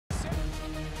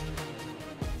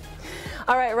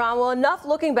All right, Ron, well, enough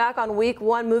looking back on week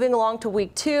one, moving along to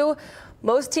week two.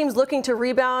 Most teams looking to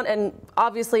rebound, and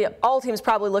obviously all teams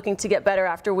probably looking to get better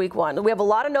after week one. We have a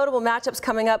lot of notable matchups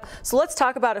coming up, so let's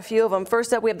talk about a few of them.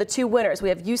 First up, we have the two winners. We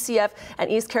have UCF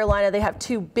and East Carolina. They have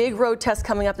two big road tests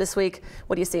coming up this week.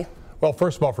 What do you see? Well,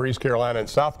 first of all, for East Carolina and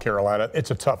South Carolina,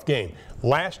 it's a tough game.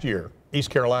 Last year, East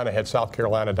Carolina had South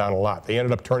Carolina down a lot. They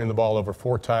ended up turning the ball over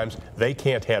 4 times. They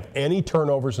can't have any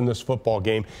turnovers in this football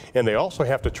game, and they also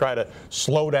have to try to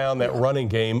slow down that running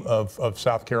game of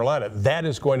South Carolina. That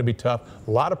is going to be tough.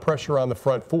 A lot of pressure on the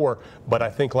front four, but I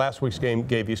think last week's game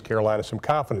gave East Carolina some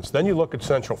confidence. Then you look at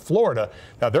Central Florida.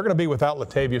 Now, they're going to be without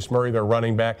Latavius Murray, their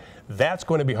running back. That's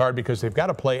going to be hard because they've got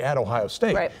to play at Ohio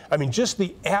State. Right. I mean, just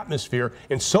the atmosphere,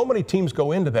 and so many teams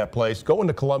go into that place, go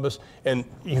into Columbus, and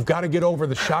you've got to get over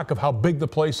the shock of how big the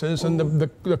place is and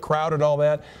the crowd and all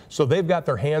that. So they've got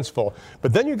their hands full.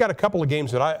 But then you've got a couple of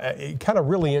games that it kind of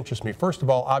really interest me. First of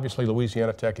all, obviously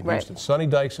Louisiana Tech and Houston. Sonny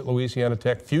Dykes at Louisiana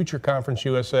Tech, future Conference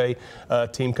USA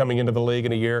team coming into the league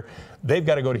in a year. They've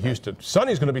got to go to Houston.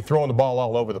 Sonny's going to be throwing the ball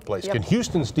all over the place. Can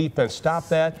Houston's defense stop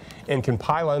that? And can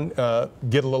Pylon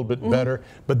get a little bit better?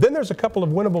 But then there's a couple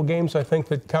of winnable games I think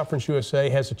that Conference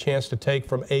USA has a chance to take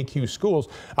from AQ schools.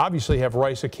 Obviously you have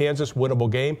Rice at Kansas,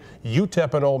 winnable game.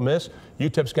 UTEP and Ole Miss.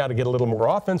 UTEP's got to get a little more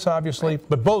offense, obviously,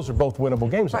 but those are both winnable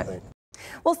games, I think.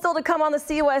 Well, still to come on the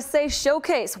CUSA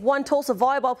Showcase, one Tulsa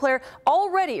volleyball player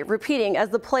already repeating as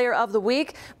the player of the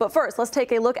week. But first, let's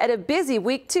take a look at a busy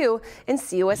week 2 in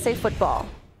CUSA football.